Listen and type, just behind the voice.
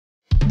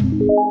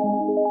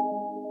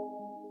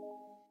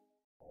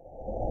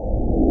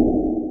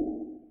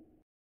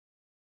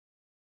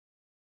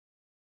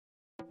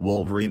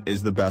Wolverine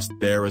is the best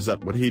there is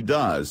at what he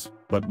does,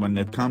 but when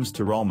it comes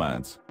to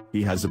romance,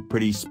 he has a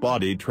pretty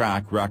spotty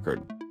track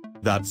record.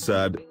 That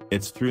said,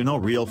 it's through no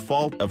real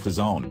fault of his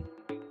own.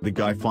 The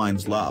guy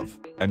finds love,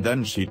 and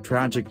then she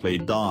tragically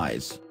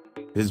dies.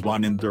 His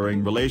one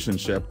enduring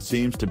relationship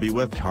seems to be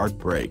with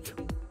heartbreak.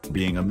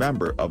 Being a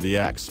member of the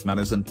X-Men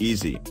isn't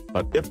easy,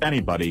 but if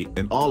anybody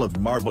in all of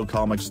Marvel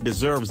Comics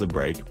deserves a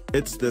break,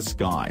 it's this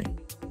guy.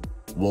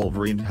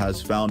 Wolverine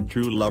has found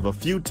true love a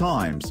few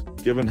times,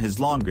 given his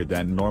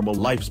longer-than-normal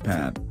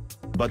lifespan.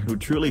 But who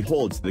truly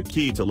holds the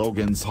key to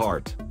Logan's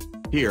heart?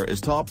 Here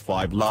is top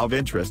 5 love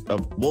interest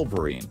of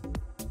Wolverine.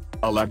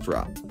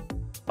 Elektra.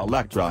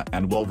 Elektra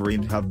and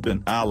Wolverine have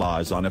been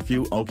allies on a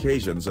few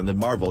occasions in the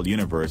Marvel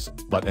Universe,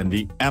 but in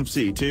the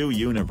MC2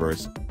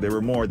 universe, they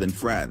were more than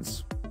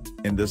friends.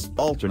 In this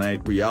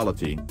alternate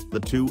reality, the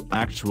two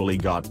actually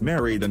got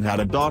married and had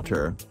a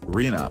daughter,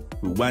 Rena,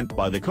 who went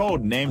by the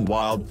code name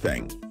Wild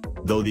Thing.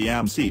 Though the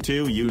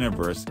MC2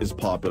 universe is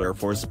popular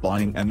for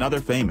spawning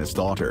another famous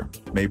daughter,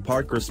 May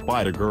Parker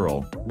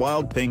Spider-Girl,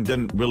 Wild Thing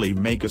didn't really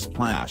make a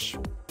splash.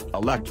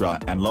 Elektra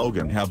and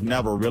Logan have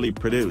never really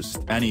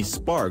produced any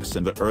sparks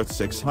in the Earth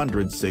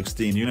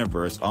 616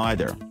 universe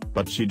either,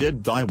 but she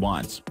did die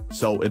once,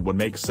 so it would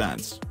make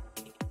sense.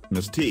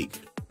 Mystique.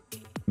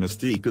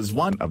 Mystique is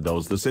one of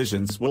those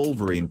decisions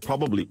Wolverine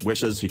probably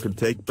wishes he could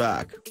take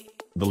back.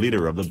 The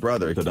leader of the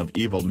Brotherhood of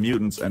Evil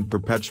Mutants and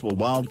perpetual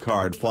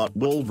wildcard fought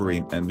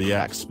Wolverine and the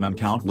X-Men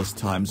countless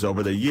times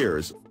over the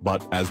years,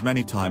 but as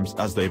many times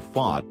as they've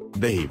fought,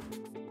 they've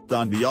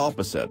done the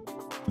opposite.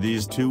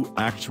 These two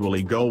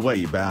actually go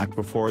way back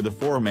before the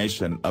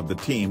formation of the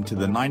team to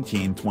the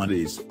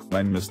 1920s,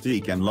 when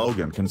Mystique and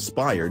Logan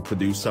conspired to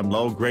do some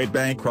low-grade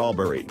bank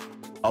robbery.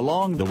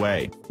 Along the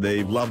way,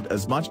 they've loved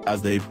as much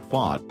as they've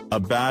fought, a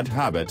bad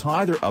habit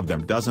either of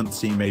them doesn't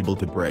seem able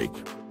to break.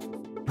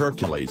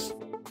 Hercules.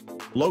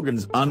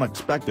 Logan's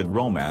unexpected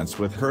romance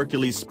with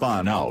Hercules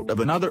spun out of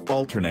another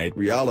alternate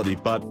reality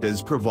but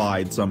does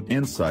provide some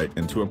insight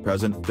into a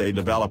present-day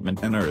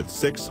development in Earth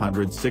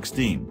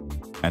 616.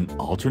 An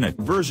alternate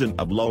version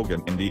of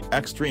Logan in the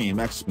Extreme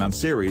X-Men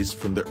series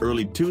from the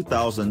early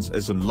 2000s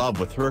is in love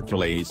with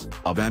Hercules,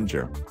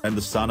 Avenger, and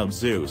the son of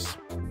Zeus.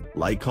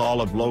 Like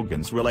all of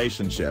Logan's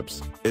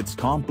relationships, it's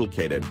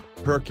complicated.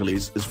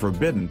 Hercules is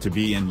forbidden to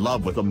be in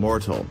love with a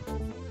mortal.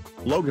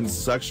 Logan's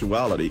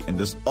sexuality in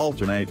this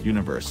alternate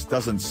universe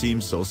doesn't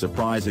seem so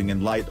surprising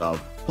in light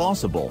of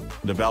possible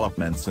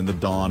developments in the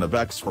Dawn of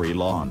X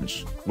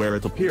relaunch, where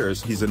it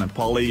appears he's in a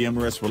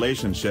polyamorous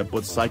relationship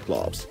with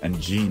Cyclops and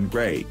Jean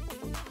Grey.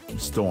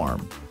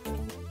 Storm.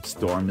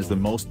 Storm is the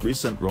most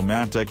recent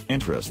romantic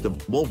interest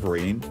of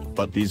Wolverine,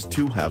 but these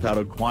two have had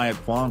a quiet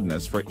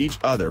fondness for each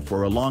other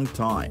for a long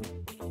time.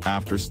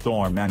 After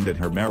Storm ended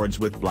her marriage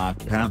with Black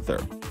Panther,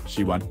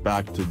 she went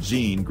back to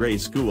Jean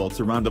Grey's school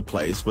to run the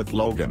place with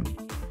Logan.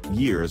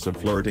 Years of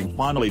flirting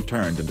finally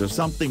turned into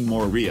something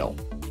more real.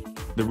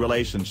 The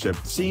relationship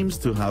seems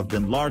to have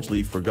been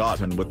largely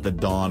forgotten with the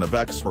Dawn of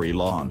X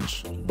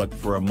relaunch, but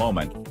for a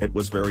moment, it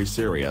was very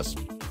serious.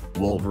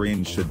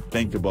 Wolverine should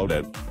think about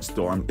it.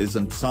 Storm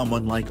isn't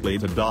someone likely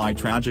to die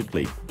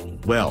tragically.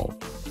 Well,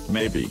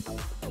 maybe.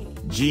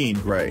 Jean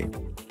Grey.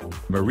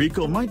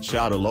 Mariko might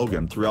shadow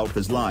Logan throughout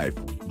his life,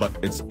 but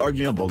it's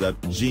arguable that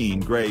Jean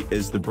Grey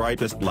is the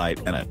brightest light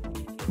in it.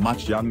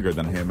 Much younger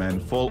than him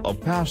and full of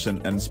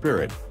passion and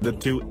spirit, the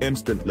two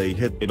instantly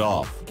hit it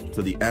off,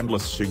 to the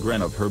endless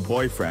chagrin of her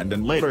boyfriend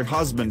and later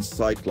husband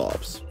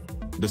Cyclops.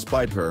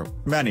 Despite her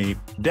many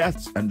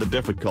deaths and the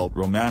difficult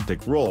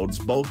romantic roads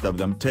both of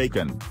them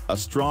taken, a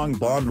strong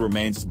bond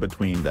remains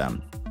between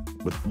them.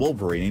 With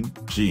Wolverine,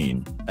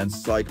 Jean, and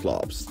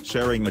Cyclops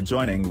sharing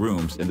adjoining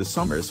rooms in the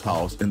Summers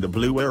house in the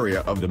blue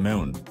area of the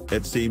moon,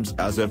 it seems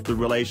as if the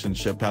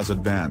relationship has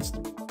advanced.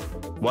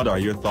 What are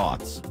your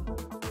thoughts?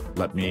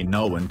 Let me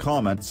know in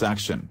comment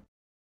section.